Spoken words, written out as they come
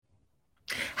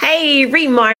Hey,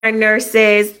 Remar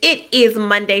nurses. It is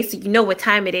Monday, so you know what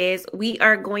time it is. We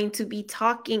are going to be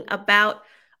talking about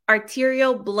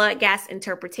arterial blood gas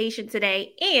interpretation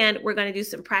today, and we're going to do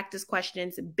some practice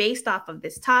questions based off of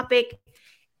this topic.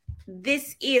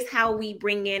 This is how we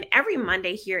bring in every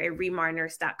Monday here at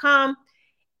remarnurse.com.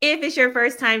 If it's your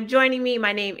first time joining me,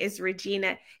 my name is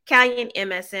Regina Callion,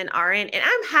 MSN RN, and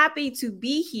I'm happy to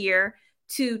be here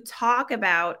to talk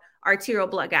about arterial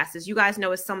blood gases. You guys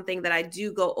know it's something that I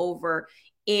do go over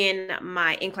in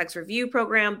my NCLEX review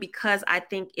program because I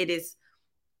think it is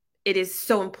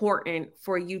so important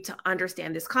for you to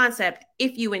understand this concept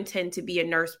if you intend to be a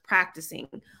nurse practicing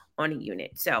on a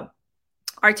unit. So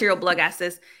arterial blood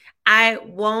gases, I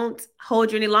won't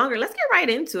hold you any longer. Let's get right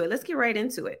into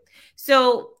it.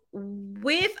 So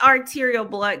with arterial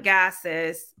blood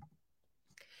gases,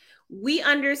 we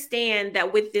understand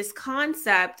that with this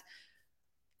concept,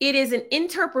 it is an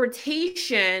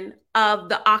interpretation of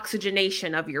the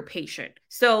oxygenation of your patient.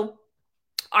 So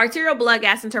arterial blood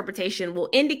gas interpretation will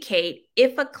indicate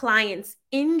if a client's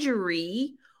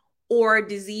injury or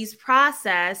disease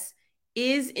process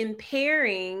is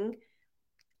impairing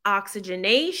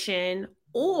oxygenation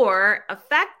or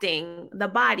affecting the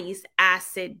body's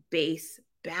acid-base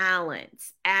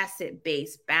balance.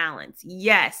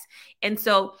 Yes. And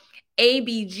so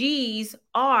ABGs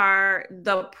are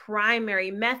the primary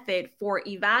method for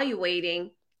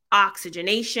evaluating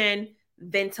oxygenation,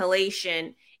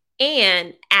 ventilation,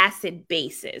 and acid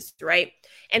bases, right?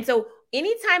 And so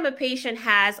anytime a patient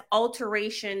has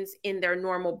alterations in their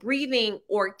normal breathing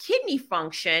or kidney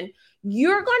function,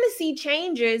 you're going to see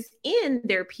changes in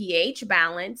their pH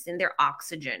balance and their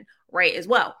oxygen, right, as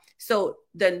well. So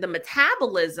the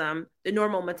metabolism, the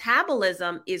normal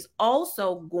metabolism is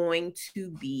also going to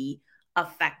be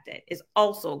affected,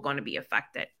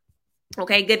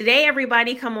 Okay, good day,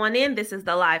 everybody. Come on in. This is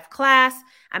the live class.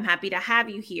 I'm happy to have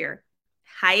you here.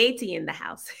 Haiti in the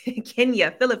house,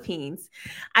 Kenya, Philippines.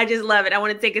 I just love it. I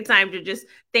want to take a time to just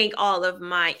thank all of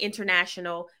my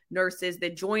international nurses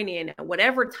that join in at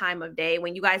whatever time of day.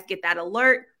 When you guys get that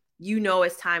alert, you know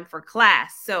it's time for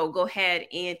class. So go ahead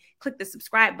and click the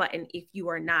subscribe button if you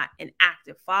are not an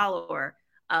active follower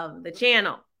of the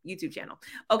channel, YouTube channel.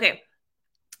 Okay.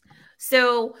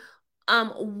 So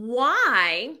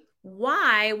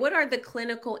what are the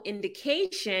clinical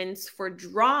indications for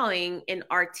drawing an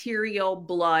arterial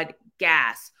blood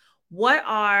gas? What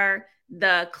are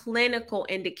the clinical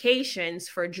indications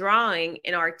for drawing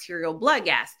an arterial blood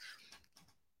gas?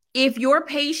 If you're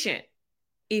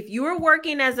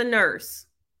working as a nurse,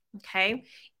 okay,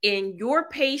 and your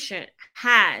patient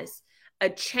has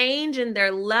a change in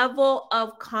their level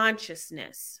of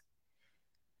consciousness,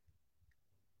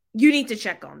 you need to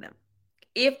check on them.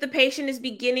 If the patient is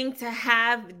beginning to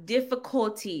have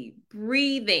difficulty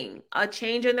breathing, a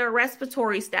change in their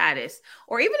respiratory status,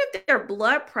 or even if their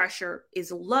blood pressure is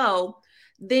low,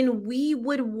 then we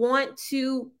would want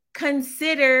to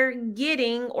consider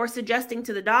getting or suggesting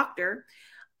to the doctor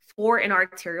for an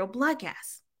arterial blood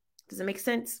gas. Does it make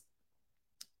sense?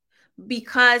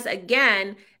 Because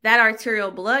again, that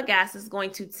arterial blood gas is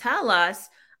going to tell us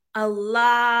a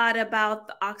lot about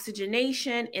the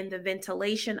oxygenation and the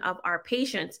ventilation of our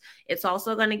patients. It's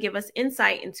also going to give us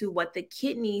insight into what the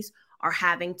kidneys are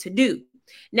having to do.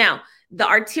 Now, the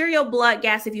arterial blood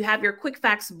gas, if you have your quick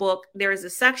facts book, there is a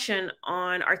section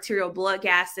on arterial blood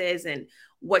gases and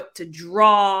what to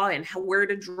draw and where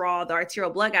to draw the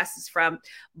arterial blood gases from.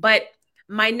 But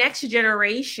my next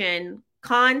generation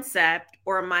concept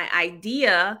or my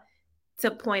idea to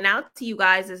point out to you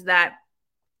guys is that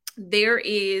there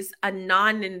is a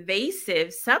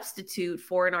non-invasive substitute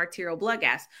for an arterial blood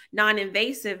gas.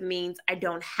 Non-invasive means I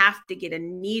don't have to get a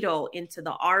needle into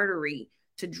the artery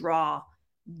to draw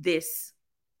this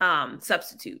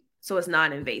substitute. So it's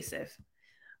non-invasive.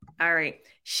 All right.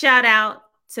 Shout out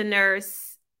to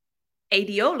Nurse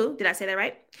Adiolu. Did I say that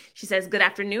right? She says, good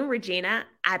afternoon, Regina.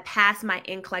 I passed my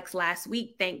NCLEX last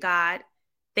week. Thank God.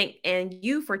 And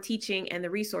you for teaching and the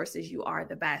resources. You are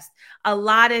the best. A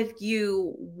lot of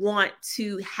you want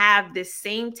to have this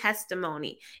same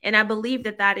testimony, and I believe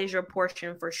that that is your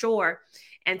portion for sure.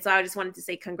 And so I just wanted to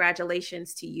say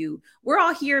congratulations to you. We're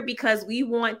all here because we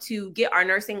want to get our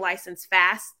nursing license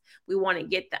fast. We want to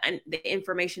get the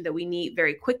information that we need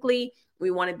very quickly.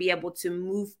 We want to be able to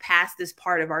move past this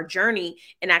part of our journey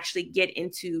and actually get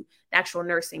into the actual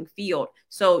nursing field.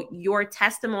 So your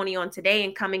testimony on today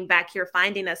and coming back here,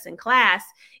 finding us in class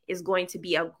is going to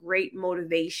be a great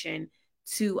motivation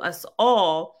to us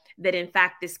all that in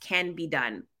fact this can be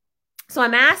done. So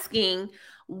I'm asking,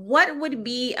 what would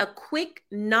be a quick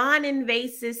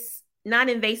non-invasive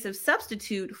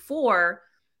substitute for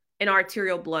an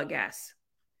arterial blood gas.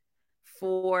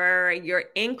 For your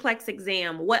NCLEX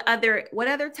exam, what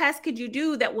other tests could you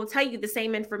do that will tell you the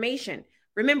same information?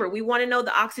 Remember, we want to know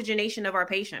the oxygenation of our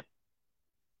patient.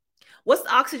 What's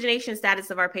the oxygenation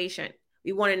status of our patient?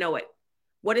 We want to know it.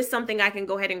 What is something I can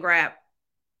go ahead and grab?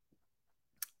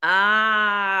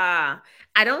 I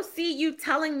don't see you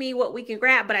telling me what we can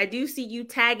grab, but I do see you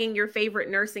tagging your favorite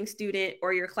nursing student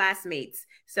or your classmates.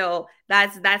 So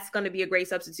that's going to be a great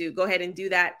substitute. Go ahead and do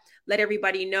that. Let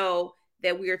everybody know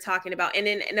that we are talking about. And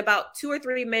in about 2 or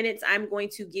 3 minutes, I'm going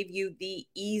to give you the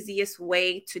easiest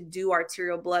way to do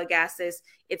arterial blood gases.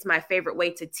 It's my favorite way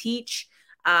to teach.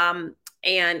 And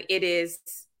it is,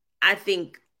 I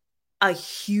think, a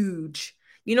huge,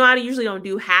 I usually don't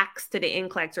do hacks to the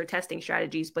NCLEX or testing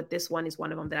strategies, but this one is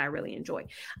one of them that I really enjoy.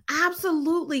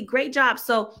 Absolutely. Great job.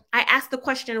 So I asked the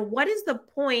question, what is the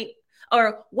point,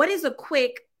 or what is a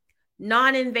quick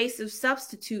non-invasive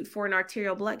substitute for an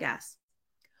arterial blood gas?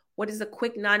 What is a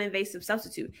quick non-invasive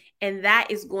substitute? And that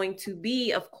is going to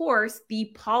be, of course,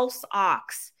 the pulse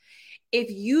ox. If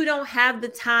you don't have the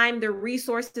time, the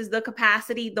resources, the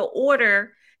capacity, the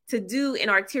order to do an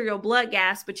arterial blood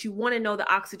gas, but you want to know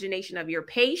the oxygenation of your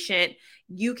patient,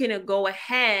 you can go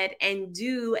ahead and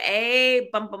do a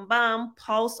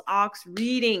pulse ox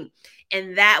reading.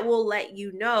 And that will let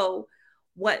you know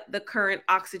what the current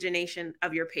oxygenation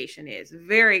of your patient is.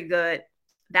 Very good.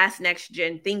 That's next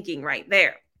gen thinking right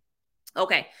there.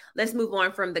 Okay, let's move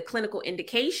on from the clinical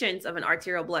indications of an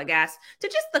arterial blood gas to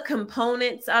just the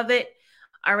components of it.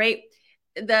 All right.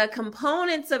 The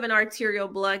components of an arterial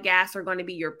blood gas are going to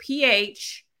be your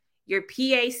pH, your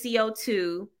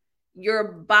PaCO2,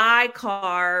 your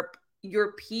bicarb,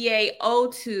 your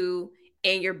PaO2,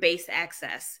 and your base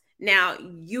excess. Now,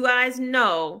 you guys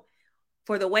know,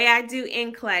 for the way I do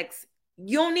NCLEX,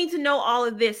 you don't need to know all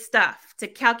of this stuff to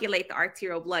calculate the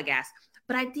arterial blood gas.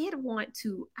 But I did want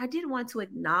to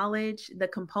acknowledge the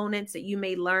components that you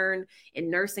may learn in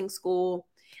nursing school.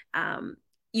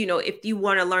 If you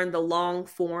want to learn the long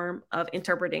form of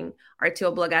interpreting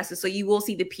arterial blood gases. So you will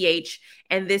see the pH,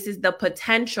 and this is the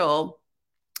potential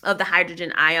of the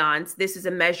hydrogen ions. This is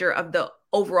a measure of the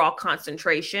overall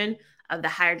concentration of the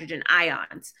hydrogen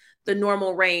ions. The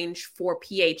normal range for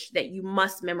pH that you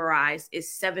must memorize is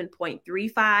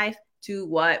 7.35 to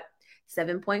what?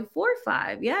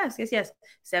 7.45. Yes.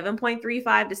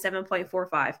 7.35 to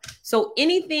 7.45. So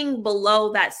anything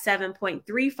below that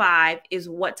 7.35 is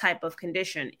what type of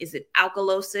condition? Is it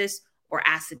alkalosis or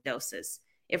acidosis?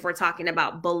 If we're talking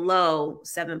about below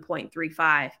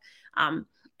 7.35.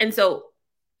 And so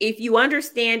if you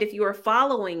understand, if you are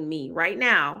following me right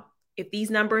now, if these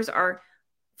numbers are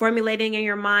formulating in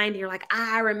your mind, you're like,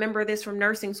 I remember this from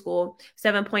nursing school.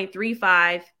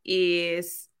 7.35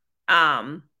 is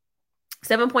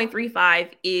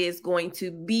 7.35 is going to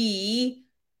be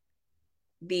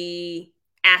the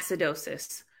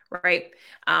acidosis, right?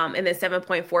 And then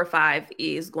 7.45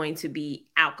 is going to be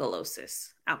alkalosis.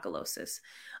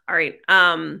 All right.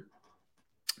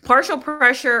 Partial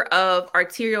pressure of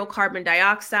arterial carbon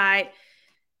dioxide.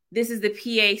 This is the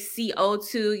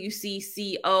PaCO2. You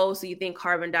see CO, so you think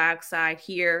carbon dioxide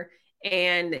here.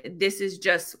 And this is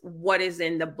just what is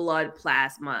in the blood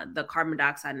plasma, the carbon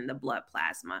dioxide in the blood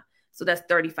plasma. So that's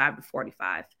 35 to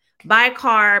 45.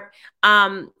 Bicarb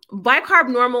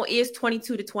normal is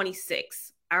 22 to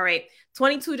 26. All right.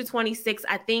 22 to 26.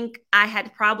 I think I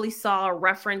had probably saw a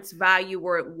reference value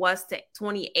where it was to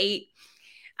 28.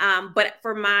 But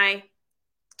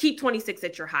keep 26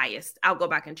 at your highest. I'll go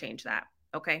back and change that.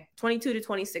 Okay. 22 to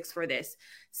 26 for this.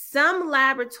 Some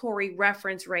laboratory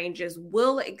reference ranges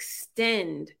will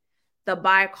extend the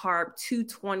bicarb to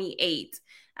 28.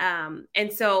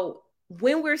 And so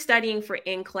when we're studying for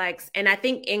NCLEX, and I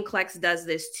think NCLEX does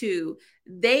this too,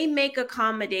 they make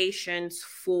accommodations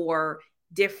for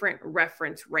different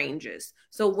reference ranges.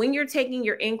 So when you're taking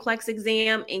your NCLEX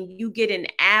exam and you get an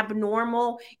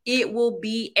abnormal, it will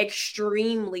be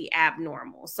extremely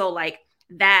abnormal. So like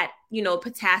that,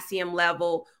 potassium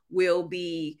level will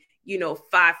be,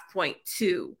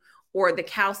 5.2, or the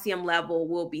calcium level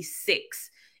will be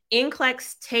 6.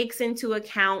 NCLEX takes into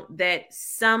account that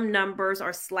some numbers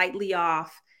are slightly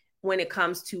off when it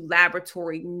comes to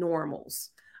laboratory normals.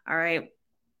 All right.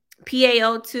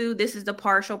 PaO2, this is the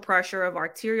partial pressure of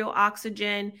arterial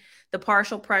oxygen. The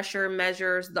partial pressure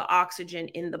measures the oxygen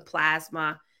in the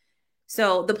plasma.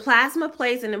 So the plasma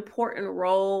plays an important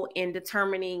role in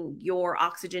determining your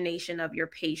oxygenation of your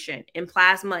patient, and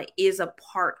plasma is a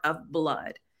part of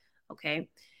blood. Okay.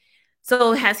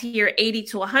 So it has here 80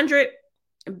 to 100.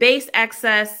 Base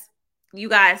excess, you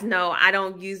guys know I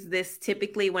don't use this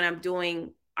typically when I'm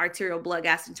doing arterial blood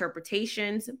gas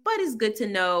interpretations, but it's good to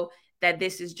know that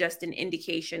this is just an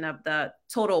indication of the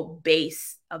total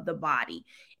base of the body.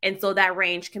 And so that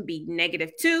range can be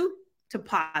 -2 to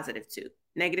 +2,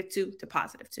 -2 to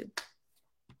 +2.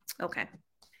 Okay.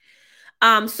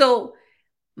 So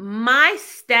my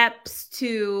steps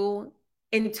to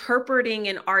interpreting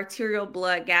an arterial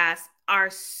blood gas are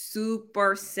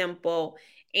super simple.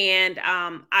 And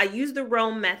I use the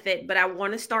Rome method, but I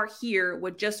want to start here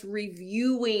with just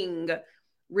reviewing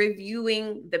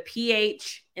the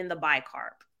pH and the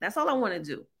bicarb. That's all I want to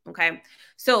do. Okay.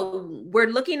 So we're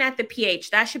looking at the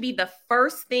pH. That should be the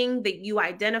first thing that you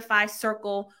identify,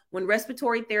 circle when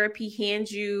respiratory therapy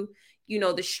hands you,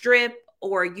 the strip,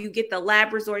 or you get the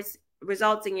lab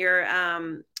results in your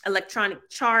electronic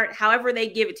chart, however they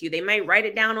give it to you. They may write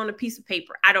it down on a piece of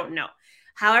paper. I don't know.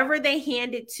 However they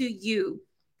hand it to you,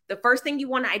 the first thing you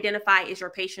want to identify is your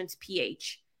patient's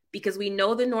pH, because we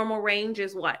know the normal range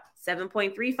is what?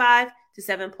 7.35 to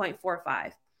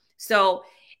 7.45. So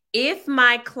if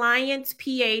my client's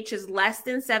pH is less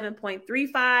than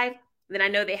 7.35, then I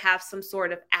know they have some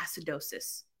sort of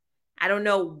acidosis. I don't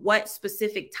know what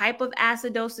specific type of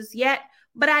acidosis yet,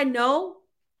 but I know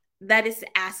that it's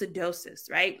acidosis,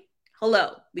 right?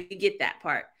 Hello, we get that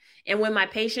part. And when my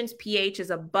patient's pH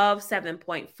is above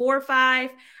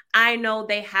 7.45, I know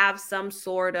they have some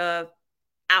sort of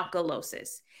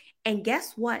alkalosis. And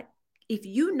guess what? If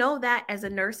you know that as a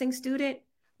nursing student,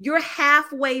 you're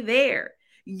halfway there.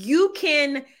 You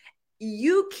can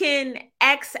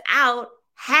X out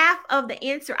half of the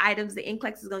answer items the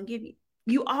NCLEX is going to give you.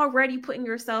 You already putting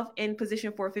yourself in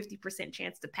position for a 50%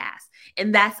 chance to pass.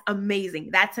 And that's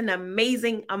amazing. That's an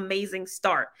amazing, amazing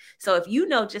start. So if you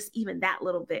know just even that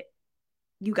little bit,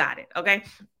 you got it. Okay.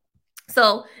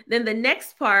 So then the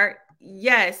next part,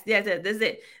 yes, that's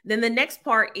it. Then the next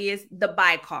part is the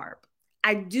bicarb.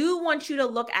 I do want you to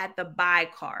look at the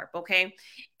bicarb. Okay.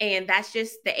 And that's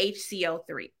just the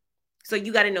HCO3. So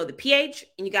you got to know the pH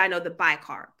and you got to know the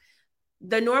bicarb.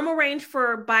 The normal range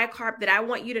for bicarb that I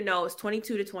want you to know is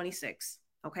 22 to 26.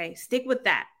 Okay, stick with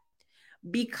that.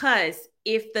 Because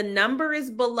if the number is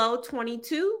below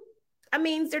 22, that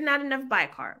means there's not enough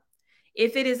bicarb.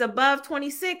 If it is above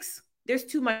 26, there's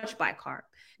too much bicarb.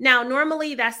 Now,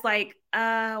 normally that's like,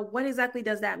 what exactly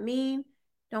does that mean?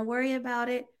 Don't worry about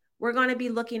it. We're going to be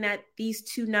looking at these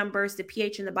two numbers, the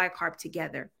pH and the bicarb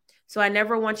together. So I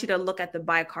never want you to look at the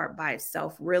bicarb by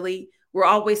itself. Really, we're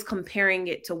always comparing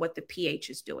it to what the pH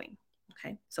is doing.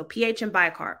 Okay, so pH and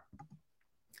bicarb.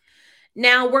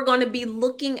 Now we're going to be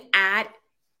looking at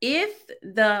if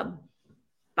the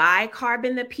bicarb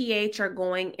and the pH are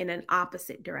going in an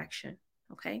opposite direction.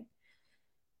 Okay,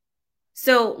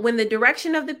 so when the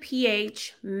direction of the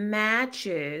pH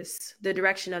matches the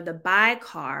direction of the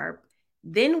bicarb,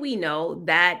 then we know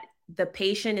that the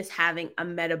patient is having a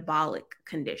metabolic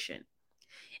condition.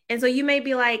 And so you may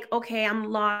be like, okay,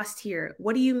 I'm lost here.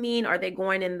 What do you mean? Are they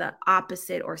going in the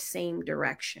opposite or same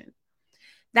direction?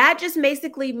 That just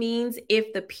basically means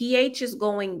if the pH is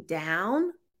going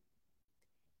down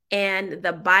and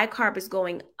the bicarb is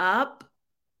going up,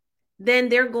 then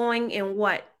they're going in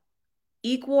what?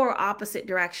 Equal or opposite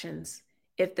directions.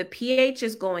 If the pH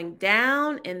is going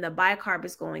down and the bicarb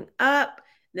is going up,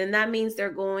 then that means they're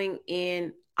going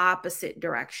in opposite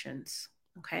directions.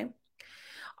 Okay.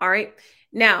 All right.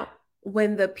 Now,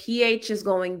 when the pH is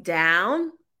going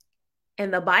down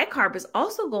and the bicarb is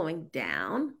also going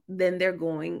down, then they're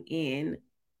going in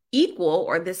equal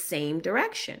or the same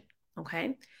direction.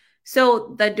 Okay.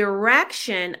 So the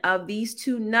direction of these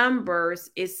two numbers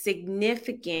is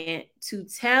significant to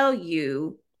tell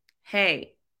you,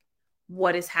 hey,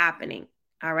 what is happening?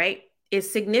 All right. It's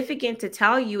significant to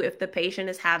tell you if the patient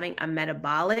is having a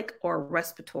metabolic or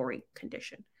respiratory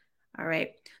condition. All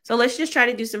right. So let's just try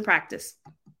to do some practice.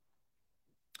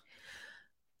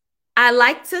 I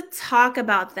like to talk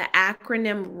about the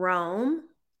acronym ROME,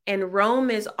 and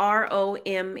ROME is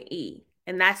ROME,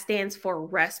 and that stands for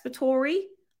respiratory,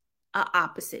 a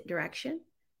opposite direction,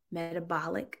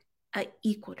 metabolic, a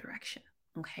equal direction.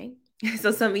 Okay.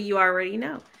 So some of you already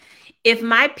know. If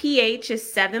my pH is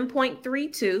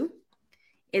 7.32,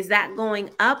 is that going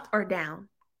up or down?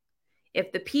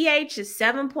 If the pH is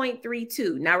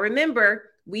 7.32, now remember,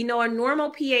 we know a normal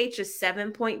pH is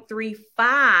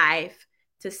 7.35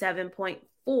 to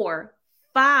 7.45.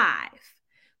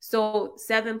 So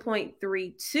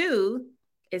 7.32,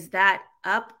 is that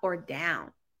up or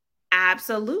down?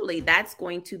 Absolutely. That's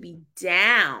going to be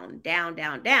down, down,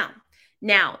 down, down.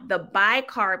 Now, the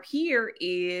bicarb here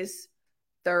is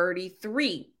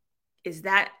 33. Is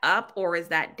that up or is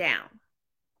that down?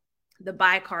 The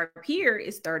bicarb here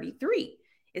is 33.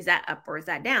 Is that up or is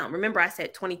that down? Remember, I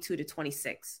said 22 to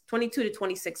 26. 22 to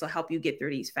 26 will help you get through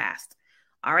these fast.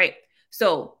 All right.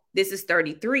 So this is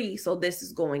 33. So this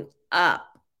is going up.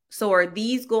 So are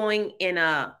these going in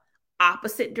a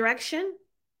opposite direction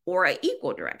or an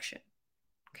equal direction?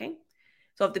 Okay.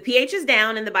 So if the pH is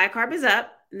down and the bicarb is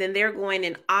up, then they're going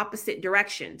in opposite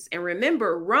directions. And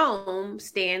remember, Rome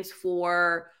stands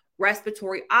for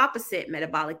respiratory opposite,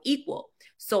 metabolic equal.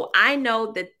 So I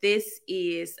know that this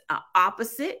is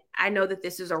opposite. I know that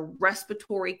this is a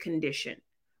respiratory condition,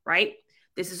 right?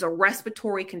 This is a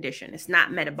respiratory condition. It's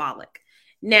not metabolic.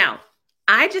 Now,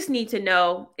 I just need to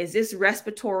know, is this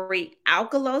respiratory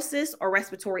alkalosis or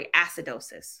respiratory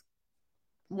acidosis?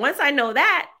 Once I know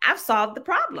that, I've solved the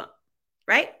problem,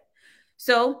 right?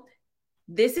 So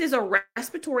this is a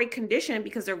respiratory condition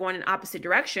because they're going in opposite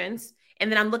directions.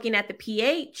 And then I'm looking at the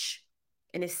pH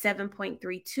and it's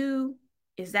 7.32.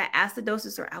 Is that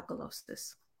acidosis or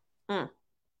alkalosis?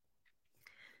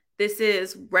 This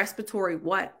is respiratory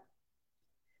what?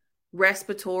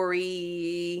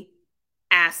 Respiratory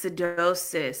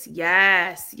acidosis.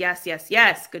 Yes, yes, yes,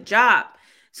 yes. Good job.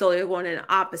 So they're going in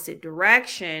the opposite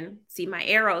direction. See my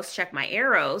arrows, check my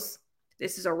arrows.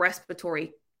 This is a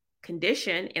respiratory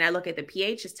condition. And I look at the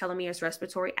pH, it's telling me it's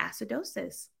respiratory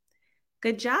acidosis.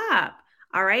 Good job.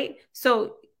 All right.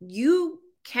 So you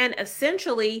can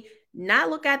essentially not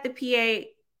look at the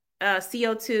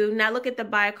CO2, not look at the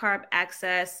bicarb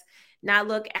excess, not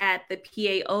look at the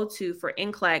PaO2 for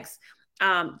NCLEX.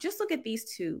 Just look at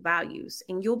these two values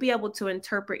and you'll be able to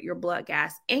interpret your blood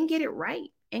gas and get it right.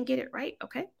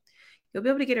 Okay. You'll be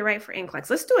able to get it right for NCLEX.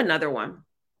 Let's do another one.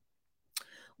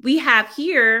 We have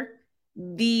here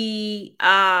the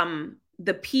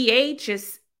pH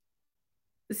is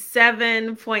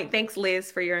 7 point. Thanks, Liz,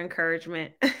 for your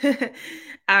encouragement.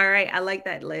 All right. I like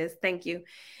that, Liz. Thank you.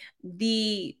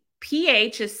 The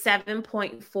pH is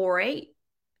 7.48.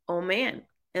 Oh, man.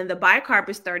 And the bicarb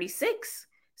is 36.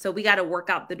 So we got to work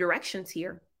out the directions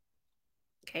here.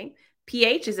 Okay.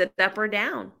 pH, is it up or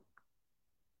down?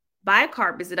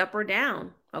 Bicarb, is it up or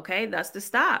down? Okay. That's the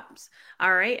stops.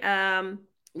 All right.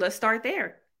 Let's start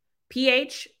there.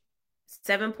 pH,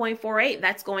 7.48.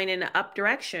 That's going in the up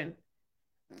direction.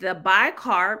 The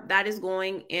bicarb, that is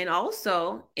going in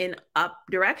also in up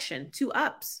direction, two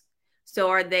ups. So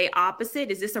are they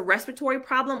opposite? Is this a respiratory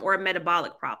problem or a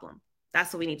metabolic problem?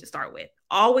 That's what we need to start with.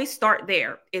 Always start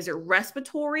there. Is it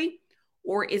respiratory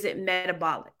or is it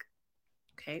metabolic?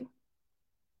 Okay.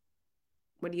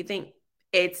 What do you think?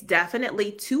 It's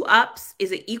definitely two ups.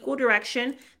 Is it equal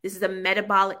direction? This is a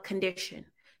metabolic condition.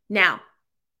 Now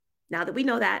that we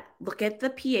know that, look at the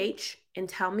pH and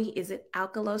tell me, is it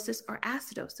alkalosis or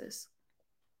acidosis?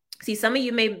 See, some of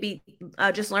you may be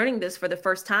just learning this for the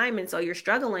first time, and so you're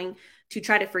struggling to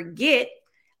try to forget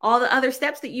all the other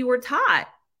steps that you were taught,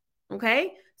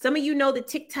 okay? Some of you know the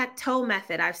tic-tac-toe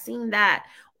method. I've seen that,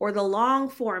 or the long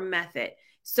form method.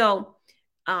 So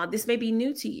this may be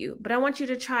new to you, but I want you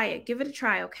to try it. Give it a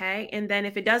try, okay? And then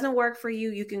if it doesn't work for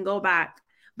you, you can go back.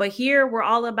 But here, we're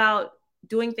all about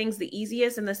doing things the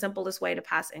easiest and the simplest way to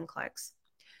pass NCLEX.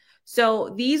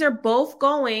 So these are both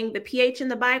going, the pH and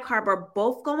the bicarb are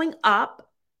both going up.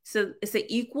 So it's an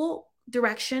equal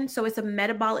direction. So it's a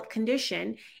metabolic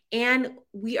condition. And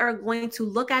we are going to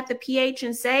look at the pH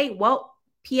and say, well,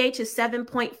 pH is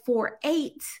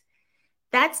 7.48.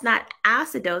 That's not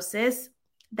acidosis.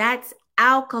 That's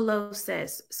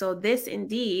alkalosis. So this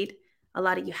indeed, a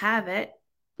lot of you have it.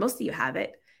 Most of you have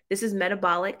it. This is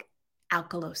metabolic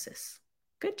alkalosis.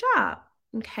 Good job.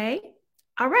 Okay.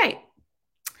 All right.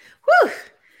 Whew.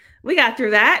 We got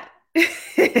through that.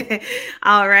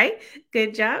 All right.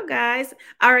 Good job, guys.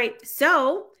 All right.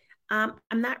 So I'm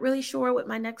not really sure what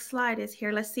my next slide is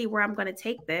here. Let's see where I'm going to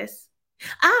take this.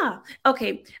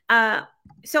 Okay.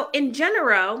 So in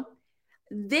general,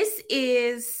 this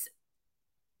is,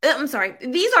 I'm sorry,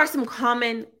 these are some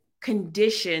common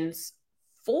conditions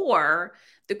for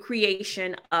the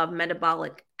creation of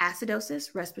metabolic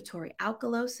acidosis, respiratory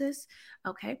alkalosis.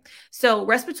 Okay. So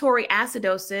respiratory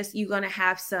acidosis, you're going to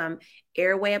have some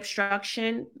airway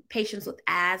obstruction, patients with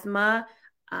asthma,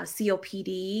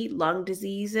 COPD, lung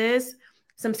diseases,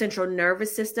 some central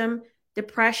nervous system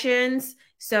depressions.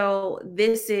 So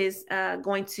this is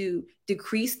going to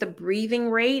decrease the breathing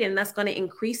rate, and that's going to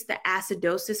increase the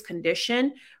acidosis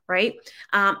condition, right?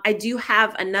 I do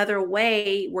have another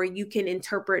way where you can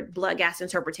interpret blood gas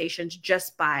interpretations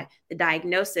just by the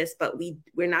diagnosis, but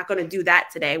we're not going to do that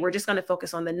today. We're just going to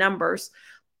focus on the numbers.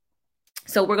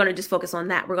 So we're going to just focus on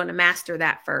that. We're going to master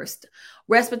that first.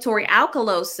 Respiratory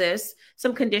alkalosis,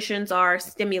 some conditions are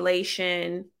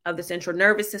stimulation of the central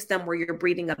nervous system where you're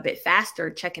breathing a bit faster.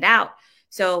 Check it out.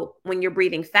 So when you're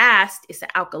breathing fast, it's an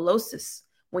alkalosis.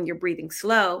 When you're breathing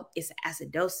slow, it's an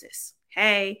acidosis.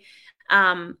 Okay.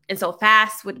 And so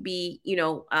fast would be,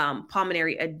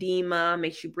 pulmonary edema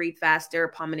makes you breathe faster.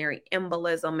 Pulmonary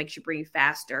embolism makes you breathe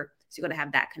faster. So you're going to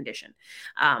have that condition.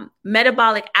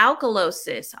 Metabolic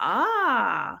alkalosis.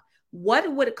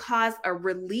 What would cause a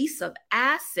release of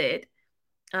acid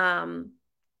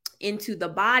into the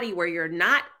body where you're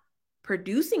not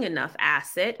producing enough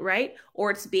acid, right?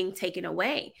 Or it's being taken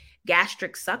away.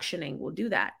 Gastric suctioning will do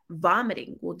that.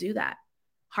 Vomiting will do that.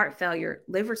 Heart failure,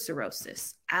 liver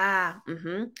cirrhosis.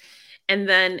 And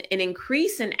then an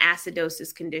increase in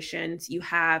acidosis conditions, you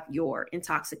have your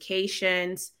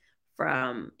intoxications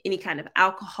from any kind of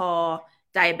alcohol,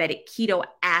 diabetic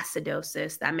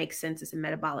ketoacidosis. That makes sense. It's a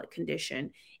metabolic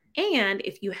condition. And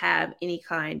if you have any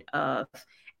kind of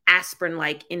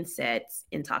aspirin-like NSAIDs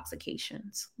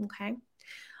intoxications. Okay.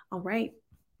 All right.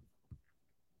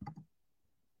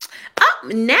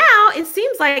 Now it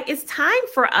seems like it's time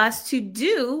for us to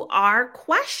do our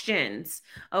questions.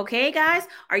 Okay, guys,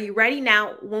 are you ready?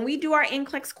 Now, when we do our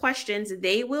NCLEX questions,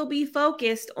 they will be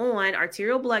focused on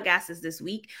arterial blood gases this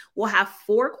week. We'll have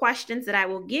 4 questions that I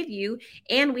will give you,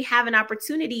 and we have an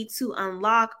opportunity to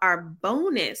unlock our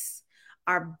bonus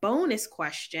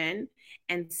question.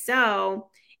 And so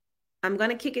I'm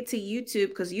going to kick it to YouTube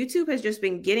because YouTube has just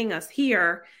been getting us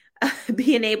here,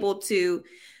 being able to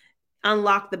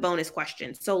unlock the bonus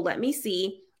question. So let me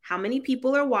see how many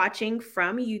people are watching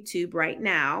from YouTube right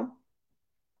now.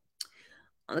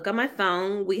 I'll look on my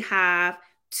phone. We have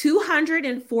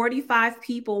 245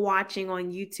 people watching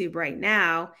on YouTube right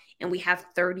now, and we have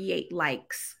 38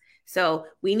 likes. So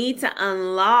we need to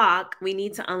unlock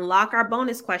our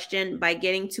bonus question by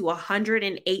getting to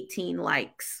 118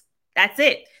 likes. That's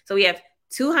it. So we have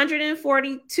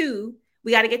 242.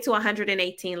 We got to get to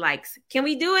 118 likes. Can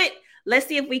we do it? Let's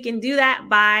see if we can do that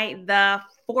by the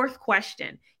 4th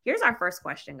question. Here's our first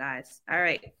question, guys. All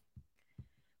right.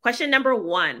 Question number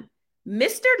 1.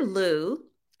 Mr. Liu,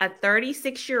 a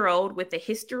 36-year-old with a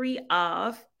history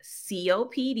of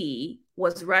COPD,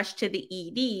 was rushed to the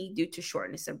ED due to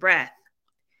shortness of breath.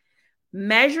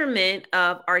 Measurement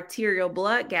of arterial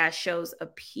blood gas shows a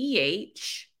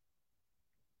pH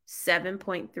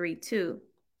 7.32,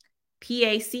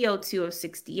 PaCO2 of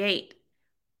 68,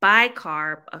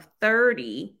 bicarb of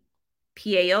 30,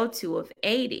 PaO2 of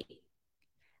 80.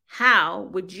 How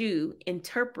would you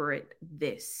interpret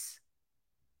this?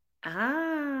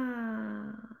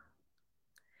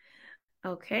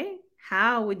 Okay.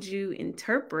 How would you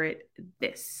interpret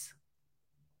this?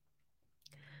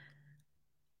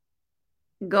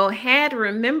 Go ahead.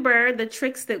 Remember the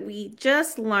tricks that we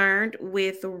just learned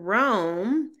with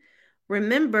Rome.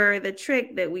 Remember the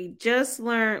trick that we just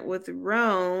learned with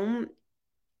Rome.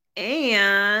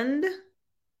 And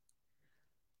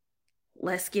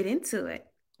let's get into it.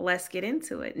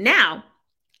 Now,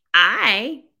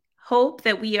 I hope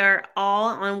that we are all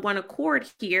on one accord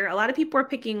here. A lot of people are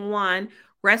picking 1,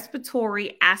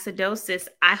 respiratory acidosis.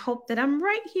 I hope that I'm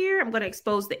right here. I'm going to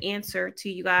expose the answer to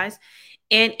you guys.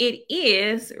 And it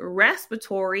is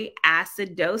respiratory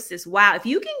acidosis. Wow. If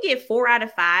you can get 4 out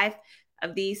of 5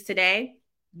 of these today,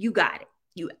 you got it.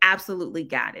 You absolutely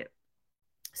got it.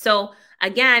 So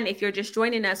again, if you're just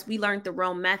joining us, we learned the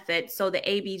Rome method. So the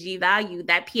ABG value,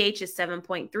 that pH is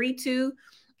 7.32,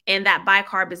 and that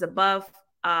bicarb is above,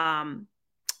 that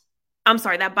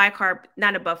bicarb,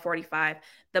 not above 45.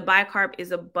 The bicarb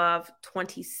is above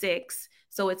 26.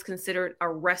 So it's considered a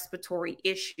respiratory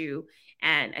issue.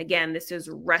 And again, this is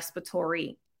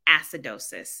respiratory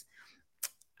acidosis.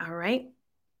 All right.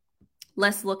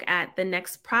 Let's look at the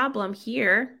next problem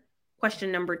here.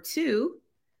 Question number 2.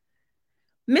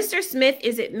 Mr. Smith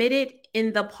is admitted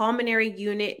in the pulmonary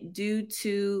unit due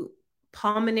to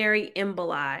pulmonary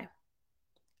emboli.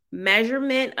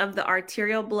 Measurement of the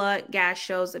arterial blood gas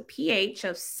shows a pH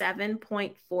of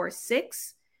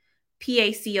 7.46,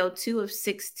 PaCO2 of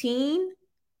 16,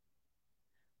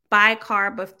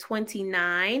 bicarb of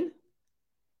 29,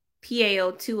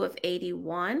 PaO2 of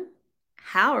 81.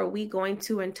 How are we going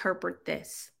to interpret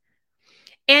this?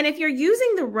 And if you're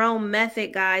using the Rome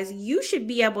method, guys, you should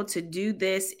be able to do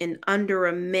this in under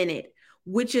a minute,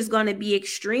 which is going to be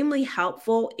extremely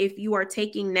helpful if you are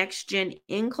taking next gen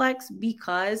NCLEX,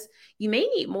 because you may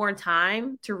need more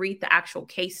time to read the actual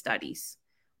case studies.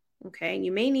 Okay,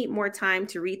 you may need more time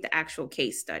to read the actual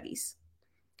case studies.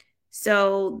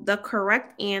 So the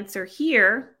correct answer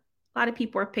here, a lot of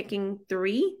people are picking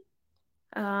 3.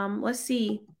 Let's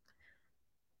see.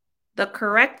 The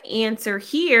correct answer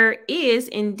here is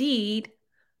indeed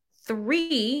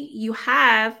 3. You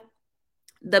have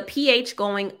the pH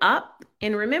going up.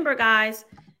 And remember, guys,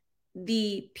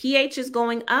 the pH is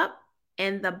going up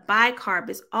and the bicarb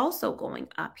is also going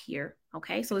up here.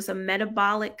 Okay, so it's a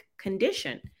metabolic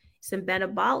condition. It's a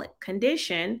metabolic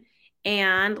condition.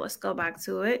 And let's go back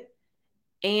to it.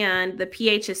 And the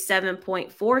pH is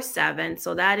 7.47.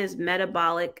 So that is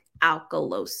metabolic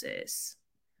alkalosis.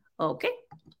 Okay.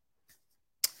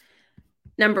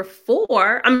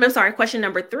 Question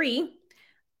number 3.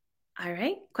 All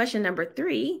right, question number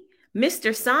 3.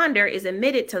 Mr. Sonder is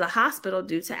admitted to the hospital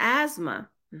due to asthma.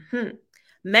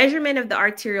 Measurement of the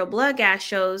arterial blood gas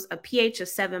shows a pH of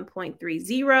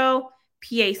 7.30,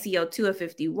 PaCO2 of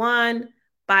 51,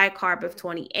 bicarb of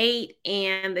 28,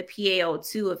 and the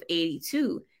PaO2 of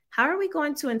 82. How are we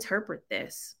going to interpret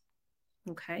this?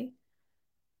 Okay.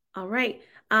 All right.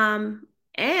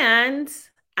 And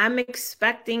I'm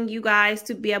expecting you guys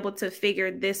to be able to figure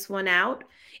this one out.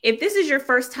 If this is your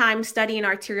first time studying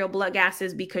arterial blood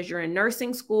gases because you're in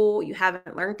nursing school, you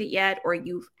haven't learned it yet, or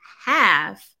you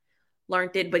have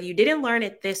learned it, but you didn't learn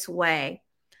it this way,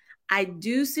 I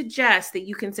do suggest that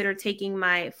you consider taking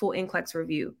my full NCLEX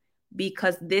review,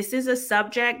 because this is a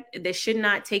subject that should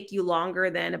not take you longer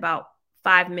than about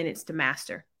 5 minutes to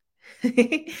master.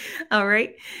 All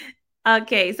right.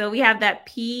 Okay, so we have that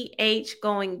pH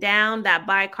going down. That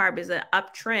bicarb is an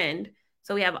uptrend.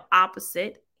 So we have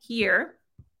opposite here.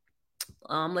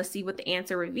 Let's see what the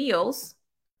answer reveals.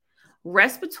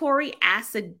 Respiratory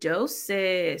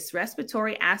acidosis.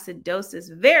 Respiratory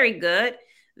acidosis. Very good.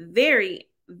 Very,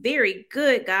 very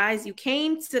good, guys. You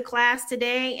came to class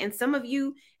today, and some of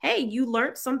you, hey, you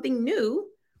learned something new.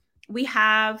 We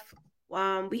have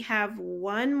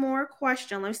one more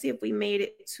question. Let's see if we made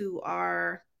it to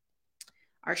our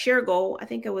share goal. I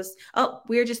think it was,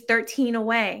 we're just 13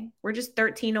 away. We're just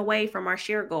 13 away from our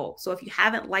share goal. So if you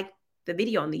haven't liked the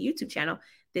video on the YouTube channel,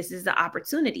 this is the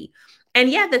opportunity. And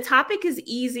yeah, the topic is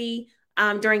easy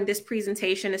during this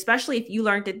presentation, especially if you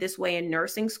learned it this way in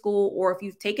nursing school, or if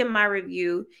you've taken my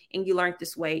review and you learned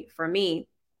this way for me.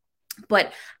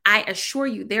 But I assure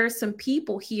you, there are some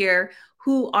people here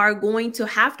who are going to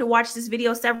have to watch this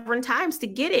video several times to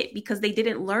get it, because they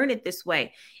didn't learn it this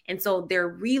way. And so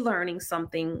they're relearning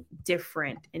something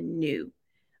different and new.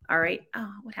 All right.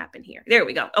 Oh, what happened here? There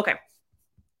we go. Okay.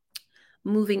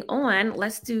 Moving on,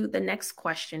 let's do the next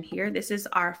question here. This is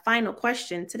our final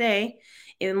question today,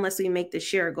 unless we make the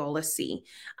share goal. Let's see.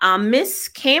 Miss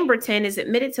Camberton is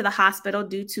admitted to the hospital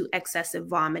due to excessive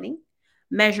vomiting.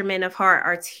 Measurement of her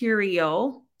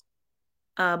arterial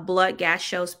blood gas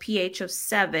shows pH of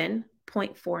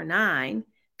 7.49,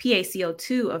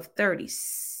 PaCO2 of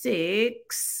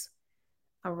 36.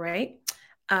 All right.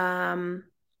 The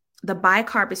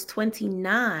bicarb is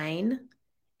 29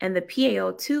 and the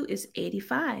PaO2 is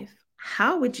 85.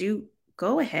 How would you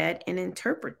go ahead and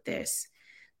interpret this?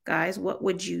 Guys, what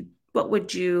would you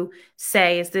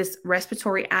say? Is this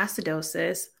respiratory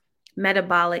acidosis,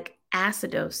 metabolic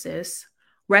acidosis,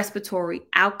 respiratory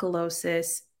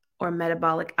alkalosis, or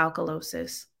metabolic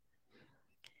alkalosis?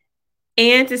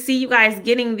 And to see you guys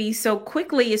getting these so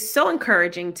quickly is so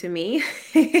encouraging to me.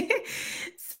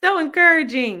 So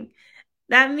encouraging.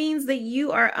 That means that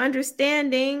you are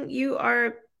understanding, you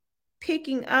are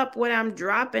picking up what I'm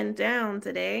dropping down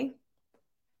today.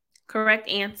 Correct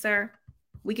answer.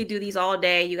 We could do these all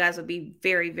day. You guys will be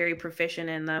very, very proficient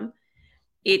in them.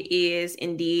 It is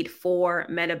indeed for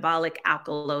metabolic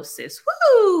alkalosis.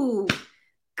 Woo!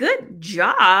 Good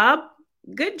job.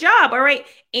 Good job. All right.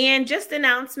 And just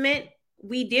announcement,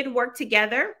 we did work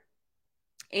together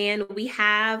and we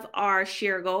have our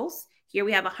share goals. Here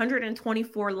we have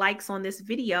 124 likes on this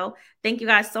video. Thank you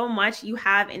guys so much. You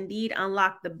have indeed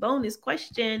unlocked the bonus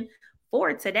question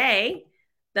for today.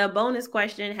 The bonus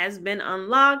question has been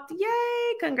unlocked.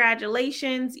 Yay!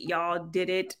 Congratulations. Y'all did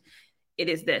it. It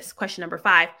is this. Question number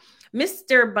 5.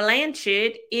 Mr.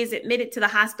 Blanchard is admitted to the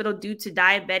hospital due to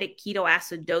diabetic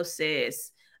ketoacidosis.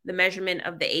 The measurement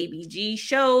of the ABG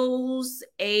shows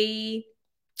a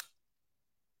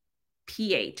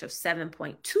pH of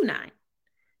 7.29.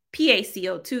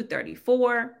 PaCO2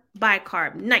 34,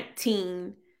 bicarb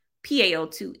 19,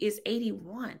 PaO2 is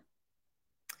 81.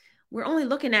 We're only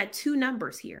looking at 2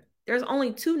 numbers here. There's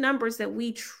only 2 numbers that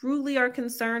we truly are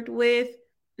concerned with.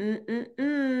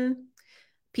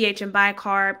 pH and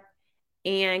bicarb.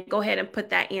 And go ahead and put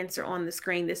that answer on the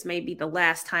screen. This may be the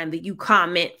last time that you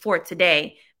comment for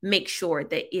today. Make sure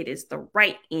that it is the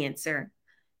right answer.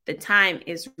 The time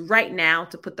is right now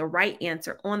to put the right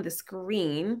answer on the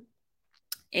screen.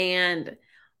 And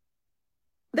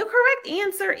the correct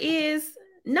answer is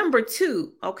number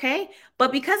 2, okay?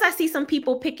 But because I see some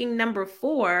people picking number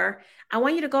 4, I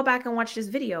want you to go back and watch this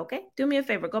video, okay? Do me a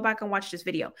favor, go back and watch this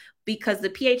video because the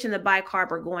pH and the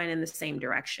bicarb are going in the same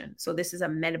direction. So this is a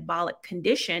metabolic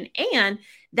condition, and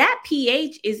that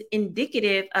pH is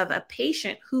indicative of a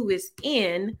patient who is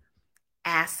in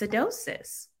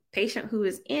acidosis. Patient who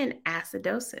is in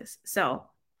acidosis. So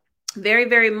very,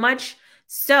 very much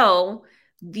so,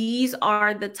 these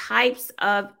are the types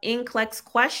of NCLEX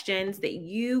questions that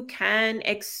you can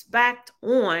expect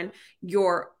on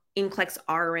your NCLEX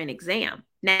RN exam.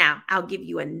 Now, I'll give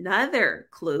you another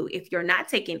clue. If you're not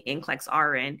taking NCLEX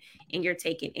RN and you're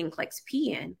taking NCLEX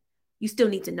PN, you still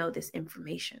need to know this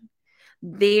information.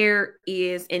 There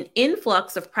is an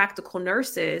influx of practical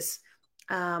nurses.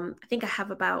 I think I have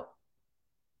about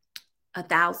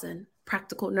 1,000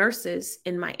 practical nurses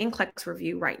in my NCLEX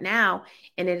review right now.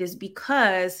 And it is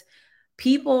because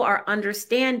people are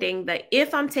understanding that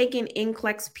if I'm taking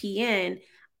NCLEX PN,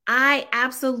 I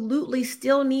absolutely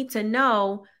still need to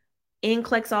know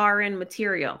NCLEX RN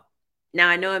material. Now,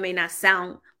 I know it may not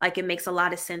sound like it makes a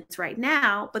lot of sense right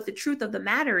now, but the truth of the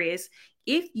matter is,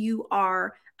 if you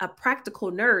are a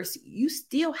practical nurse, you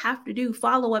still have to do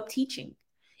follow-up teaching.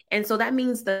 And so that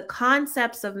means the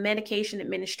concepts of medication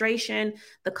administration,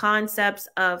 the concepts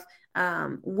of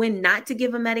when not to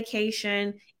give a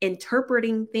medication,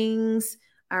 interpreting things,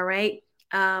 all right,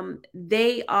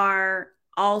 they are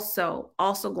also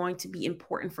going to be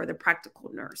important for the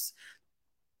practical nurse.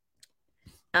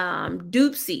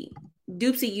 Doopsy,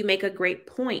 you make a great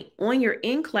point. On your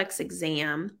NCLEX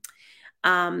exam,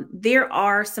 there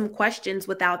are some questions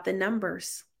without the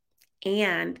numbers.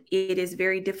 And it is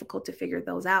very difficult to figure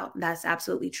those out. That's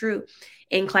absolutely true.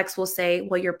 NCLEX will say,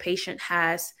 well, your patient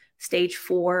has stage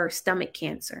 4 stomach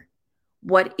cancer.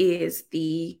 What is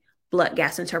the blood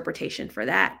gas interpretation for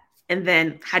that? And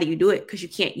then how do you do it? Because you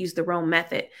can't use the Rome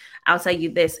method. I'll tell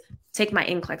you this, take my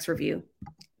NCLEX review,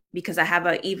 because I have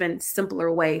an even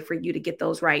simpler way for you to get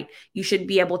those right. You should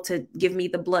be able to give me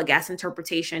the blood gas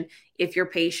interpretation if your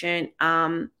patient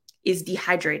is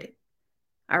dehydrated.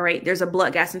 All right, there's a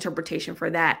blood gas interpretation for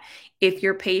that. If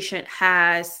your patient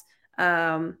has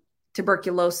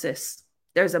tuberculosis,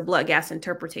 there's a blood gas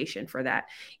interpretation for that.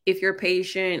 If your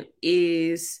patient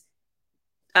is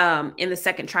in the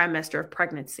second trimester of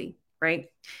pregnancy, right?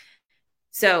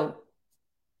 So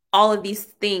all of these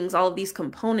things, all of these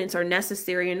components are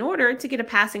necessary in order to get a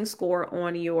passing score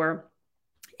on your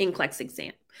NCLEX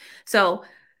exam. So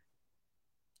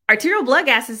arterial blood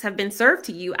gases have been served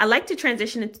to you. I like to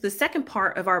transition into the second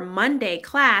part of our Monday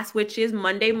class, which is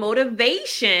Monday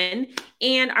motivation.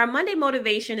 And our Monday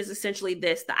motivation is essentially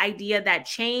this, the idea that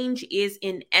change is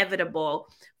inevitable.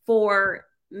 For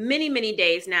many, many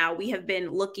days now, we have been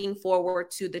looking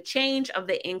forward to the change of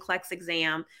the NCLEX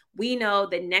exam. We know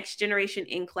the next generation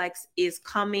NCLEX is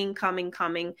coming,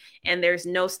 and there's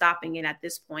no stopping it at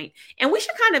this point. And we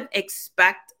should kind of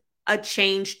expect a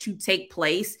change to take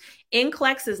place.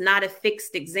 NCLEX is not a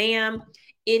fixed exam.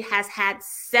 It has had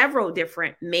several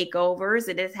different makeovers.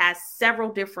 It has had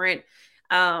several different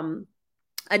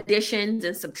additions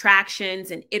and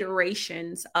subtractions and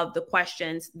iterations of the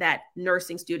questions that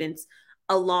nursing students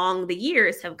along the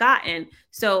years have gotten.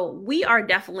 So we are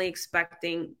definitely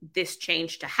expecting this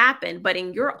change to happen. But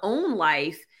in your own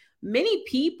life, many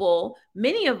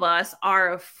of us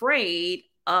are afraid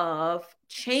of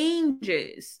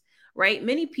changes, right?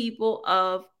 Many people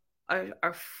are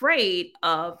afraid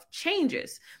of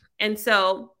changes. And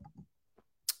so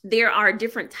there are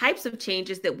different types of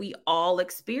changes that we all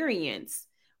experience,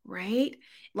 right?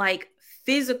 Like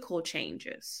physical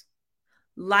changes,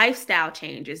 lifestyle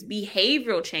changes,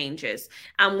 behavioral changes.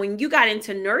 When you got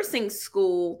into nursing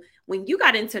school, what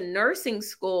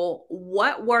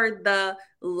were the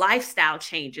lifestyle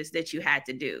changes that you had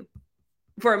to do?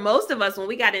 For most of us, when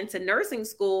we got into nursing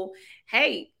school,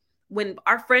 hey, when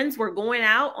our friends were going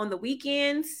out on the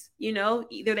weekends,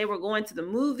 either they were going to the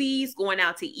movies, going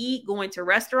out to eat, going to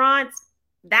restaurants,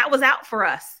 that was out for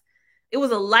us. It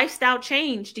was a lifestyle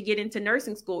change to get into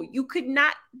nursing school. You could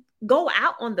not go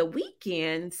out on the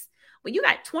weekends when you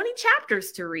got 20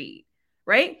 chapters to read,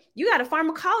 right? You got a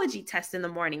pharmacology test in the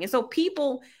morning. And so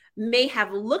people may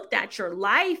have looked at your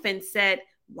life and said,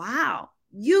 wow,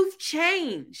 you've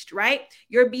changed, right?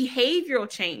 Your behavioral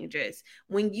changes.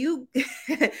 When you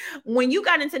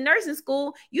got into nursing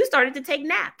school, you started to take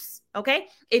naps, okay?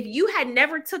 If you had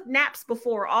never took naps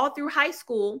before all through high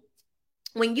school,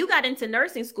 when you got into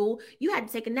nursing school, you had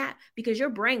to take a nap because your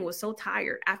brain was so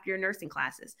tired after your nursing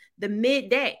classes, the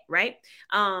midday, right?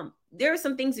 There are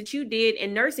some things that you did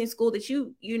in nursing school that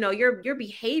your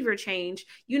behavior changed.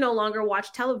 You no longer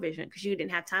watch television because you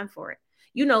didn't have time for it.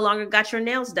 You no longer got your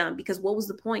nails done because what was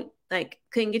the point? Like,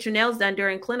 couldn't get your nails done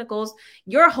during clinicals.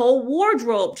 Your whole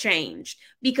wardrobe changed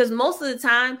because most of the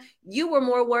time you were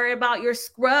more worried about your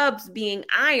scrubs being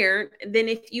ironed than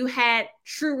if you had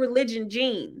True Religion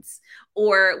jeans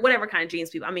or whatever kind of jeans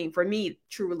people. I mean, for me,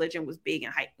 True Religion was big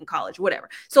in college, whatever.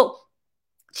 So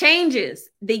changes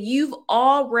that you've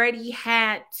already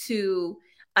had to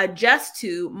adjust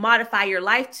to, modify your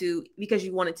life to because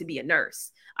you wanted to be a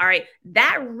nurse. All right.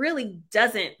 That really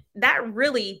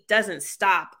doesn't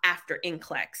stop after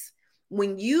NCLEX.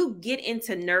 When you get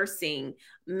into nursing,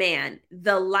 man,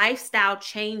 the lifestyle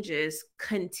changes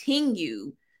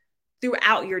continue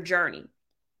throughout your journey.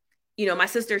 You know, my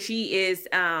sister, she's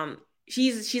an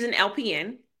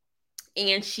LPN,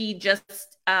 and she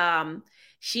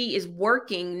is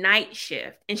working night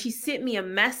shift, and she sent me a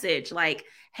message like,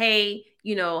 hey,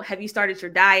 you know, have you started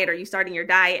your diet? Are you starting your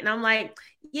diet? And I'm like,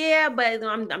 yeah, but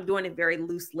I'm doing it very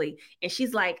loosely. And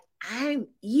she's like, I'm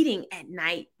eating at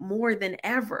night more than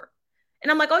ever.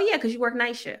 And I'm like, oh yeah, because you work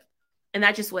night shift. And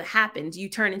that's just what happens. You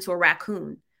turn into a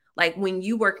raccoon. Like when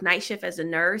you work night shift as a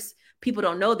nurse, people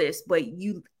don't know this, but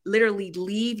you literally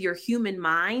leave your human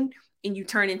mind and you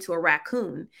turn into a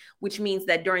raccoon, which means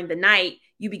that during the night,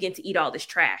 you begin to eat all this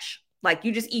trash. Like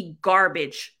you just eat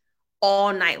garbage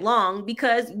all night long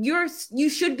because you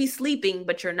should be sleeping,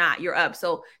 but you're not. You're up.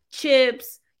 So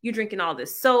chips, you're drinking all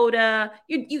this soda,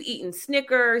 you eating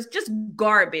Snickers, just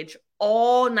garbage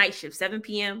all night shift, 7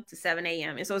 p.m. to 7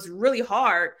 a.m. And so it's really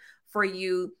hard for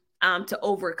you to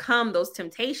overcome those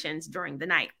temptations during the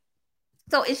night.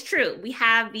 So it's true. We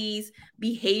have these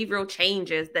behavioral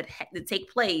changes that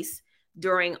take place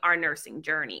during our nursing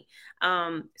journey.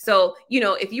 So, you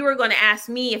know, if you were going to ask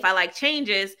me if I like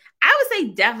changes, I would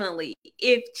say definitely.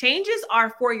 If changes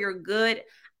are for your good,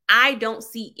 I don't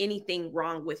see anything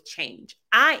wrong with change.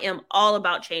 I am all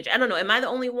about change. I don't know. Am I the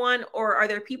only one, or are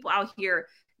there people out here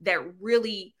that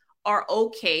really are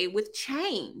okay with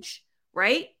change,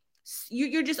 right?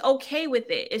 You're just okay with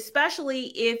it, especially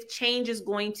if change is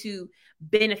going to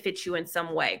benefit you in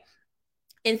some way.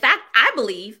 In fact, I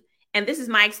believe, and this is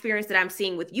my experience that I'm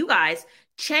seeing with you guys,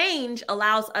 change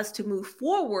allows us to move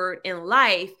forward in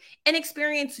life and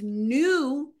experience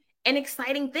new and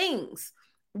exciting things.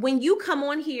 When you come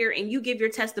on here and you give your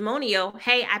testimonial,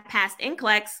 hey, I passed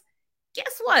NCLEX,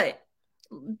 guess what?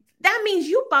 That means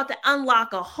you're about to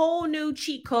unlock a whole new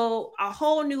cheat code, a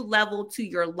whole new level to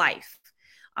your life.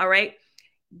 All right.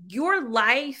 Your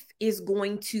life is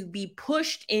going to be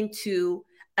pushed into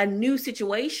a new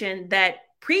situation that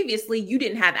previously you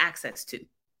didn't have access to.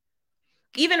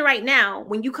 Even right now,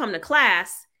 when you come to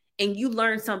class and you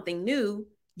learn something new,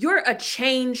 you're a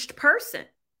changed person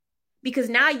because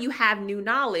now you have new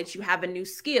knowledge, you have a new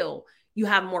skill, you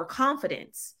have more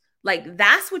confidence. Like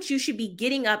that's what you should be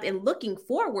getting up and looking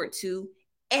forward to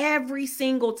every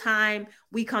single time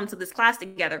we come to this class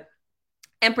together.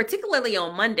 And particularly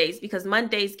on Mondays, because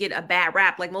Mondays get a bad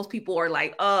rap. Like most people are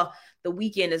like, oh, the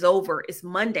weekend is over. It's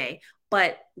Monday.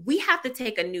 But we have to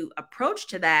take a new approach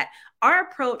to that. Our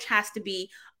approach has to be,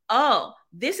 oh,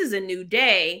 this is a new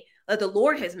day that the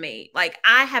Lord has made. Like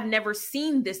I have never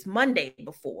seen this Monday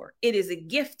before. It is a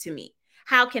gift to me.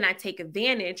 How can I take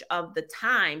advantage of the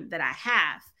time that I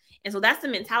have? And so that's the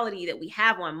mentality that we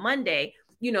have on Monday.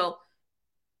 You know,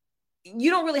 you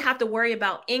don't really have to worry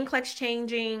about NCLEX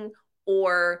changing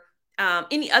or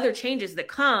any other changes that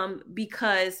come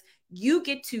because you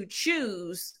get to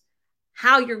choose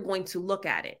how you're going to look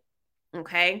at it.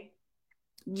 Okay.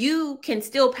 You can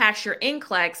still pass your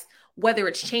NCLEX whether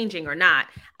it's changing or not.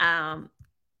 I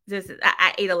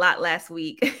ate a lot last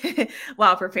week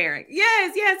while preparing.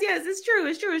 Yes.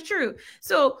 It's true.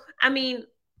 So, I mean,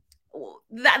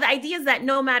 the idea is that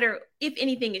no matter if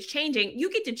anything is changing,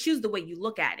 you get to choose the way you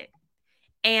look at it.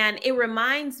 And it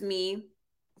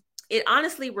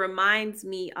honestly reminds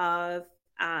me of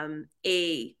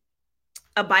a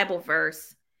Bible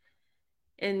verse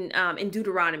in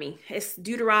Deuteronomy. It's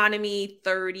Deuteronomy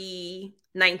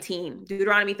 30:19.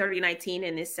 Deuteronomy 30:19,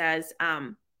 and it says,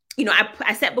 you know,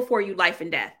 I set before you life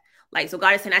and death. Like, so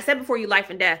God is saying, I set before you life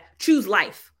and death. Choose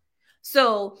life.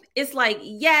 So it's like,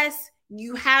 yes,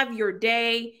 you have your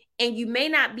day, and you may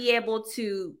not be able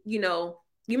to, you know,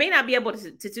 you may not be able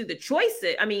to do the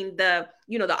choices. I mean, the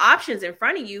options in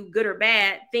front of you, good or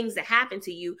bad, things that happen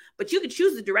to you, but you can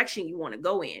choose the direction you want to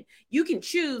go in. You can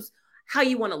choose how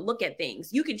you want to look at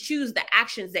things. You can choose the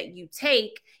actions that you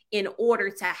take in order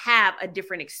to have a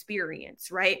different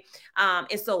experience, right?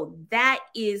 And so that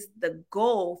is the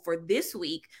goal for this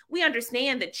week. We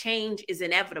understand that change is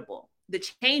inevitable. The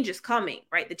change is coming,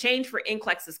 right? The change for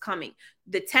NCLEX is coming.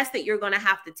 The test that you're going to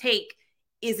have to take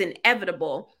is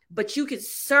inevitable, but you could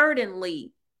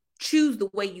certainly choose the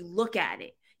way you look at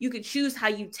it. You could choose how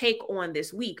you take on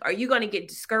this week. Are you going to get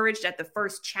discouraged at the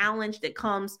first challenge that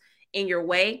comes in your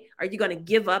way? Are you going to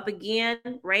give up again,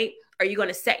 right? Are you going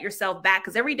to set yourself back?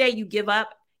 Because every day you give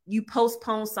up, you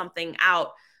postpone something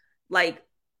out like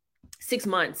 6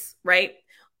 months, right?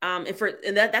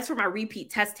 That's for my repeat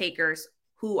test takers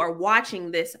who are watching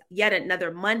this yet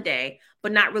another Monday,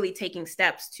 but not really taking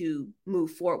steps to move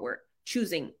forward,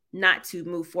 choosing not to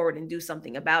move forward and do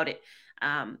something about it.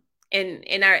 And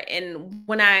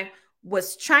when I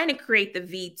was trying to create the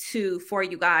V2 for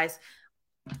you guys,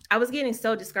 I was getting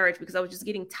so discouraged because I was just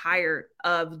getting tired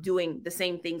of doing the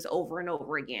same things over and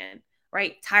over again,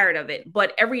 right? Tired of it.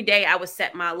 But every day I would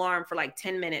set my alarm for like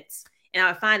 10 minutes. And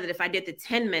I would find that if I did the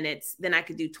 10 minutes, then I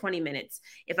could do 20 minutes.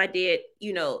 If I did,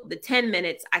 the 10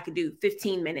 minutes, I could do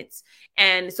 15 minutes.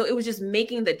 And so it was just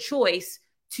making the choice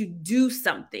to do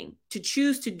something, to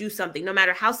choose to do something, no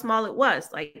matter how small it was.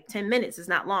 Like 10 minutes is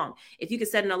not long. If you could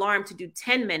set an alarm to do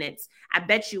 10 minutes, I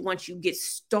bet you once you get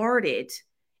started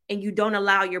and you don't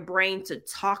allow your brain to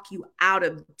talk you out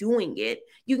of doing it,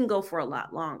 you can go for a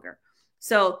lot longer.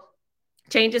 So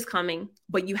change is coming,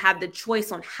 but you have the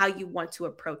choice on how you want to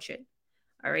approach it.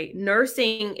 All right.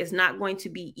 Nursing is not going to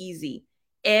be easy.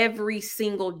 Every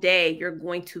single day, you're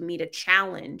going to meet a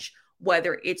challenge,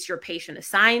 whether it's your patient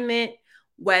assignment,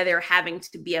 whether having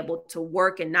to be able to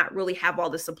work and not really have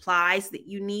all the supplies that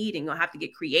you need and you'll have to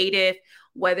get creative,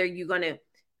 whether you're going to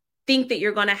think that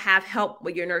you're going to have help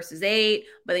with your nurse's aide,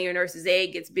 but then your nurse's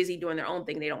aide gets busy doing their own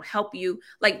thing. They don't help you.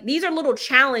 Like, these are little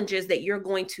challenges that you're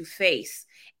going to face.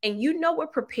 And you know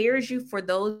what prepares you for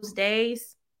those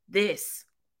days? This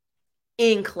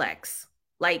NCLEX.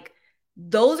 Like,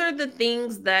 those are the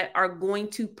things that are going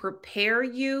to prepare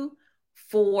you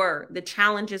for the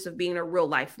challenges of being a real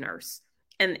life nurse.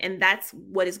 And that's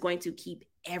what is going to keep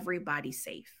everybody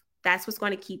safe. That's what's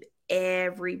going to keep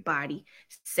everybody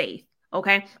safe.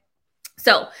 Okay.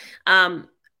 So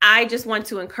I just want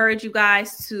to encourage you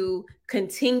guys to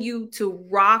continue to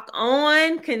rock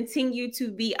on, continue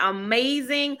to be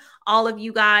amazing. All of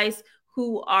you guys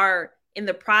who are in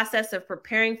the process of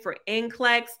preparing for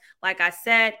NCLEX, like I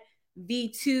said,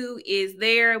 V2 is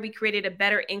there. We created a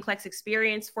better NCLEX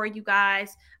experience for you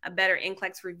guys, a better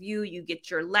NCLEX review. You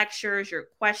get your lectures, your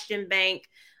question bank,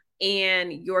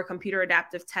 and your computer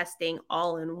adaptive testing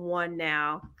all in one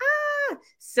now.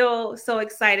 So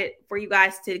excited for you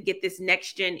guys to get this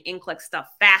next gen NCLEX stuff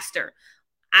faster.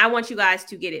 I want you guys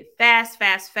to get it fast,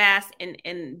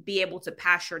 and be able to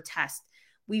pass your test.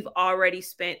 We've already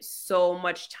spent so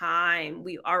much time.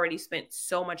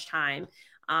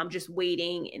 Just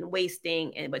waiting and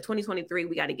wasting. But 2023,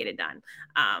 we got to get it done.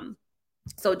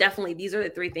 So definitely, these are the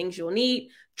 3 things you'll need.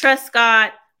 Trust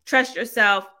God, trust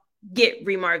yourself, get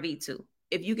Remar V2.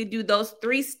 If you could do those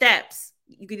 3 steps,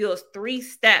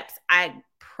 I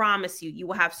promise you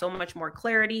will have so much more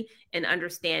clarity and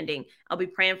understanding. I'll be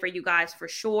praying for you guys for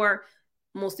sure.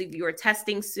 Most of you are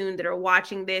testing soon that are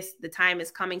watching this. The time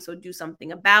is coming, so do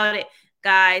something about it,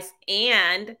 guys.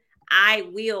 And I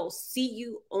will see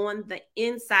you on the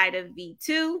inside of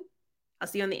V2. I'll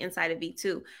see you on the inside of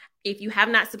V2. If you have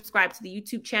not subscribed to the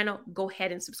YouTube channel, go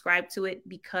ahead and subscribe to it,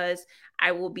 because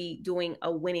I will be doing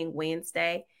a Winning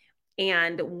Wednesday.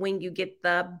 And when you get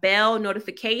the bell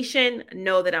notification,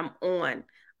 know that I'm on.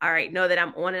 All right, know that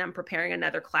I'm on and I'm preparing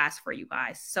another class for you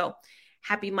guys. So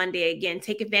happy Monday again.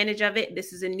 Take advantage of it.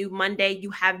 This is a new Monday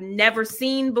you have never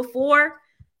seen before.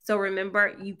 So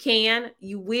remember, you can,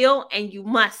 you will, and you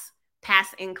must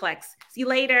pass NCLEX. See you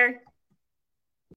later.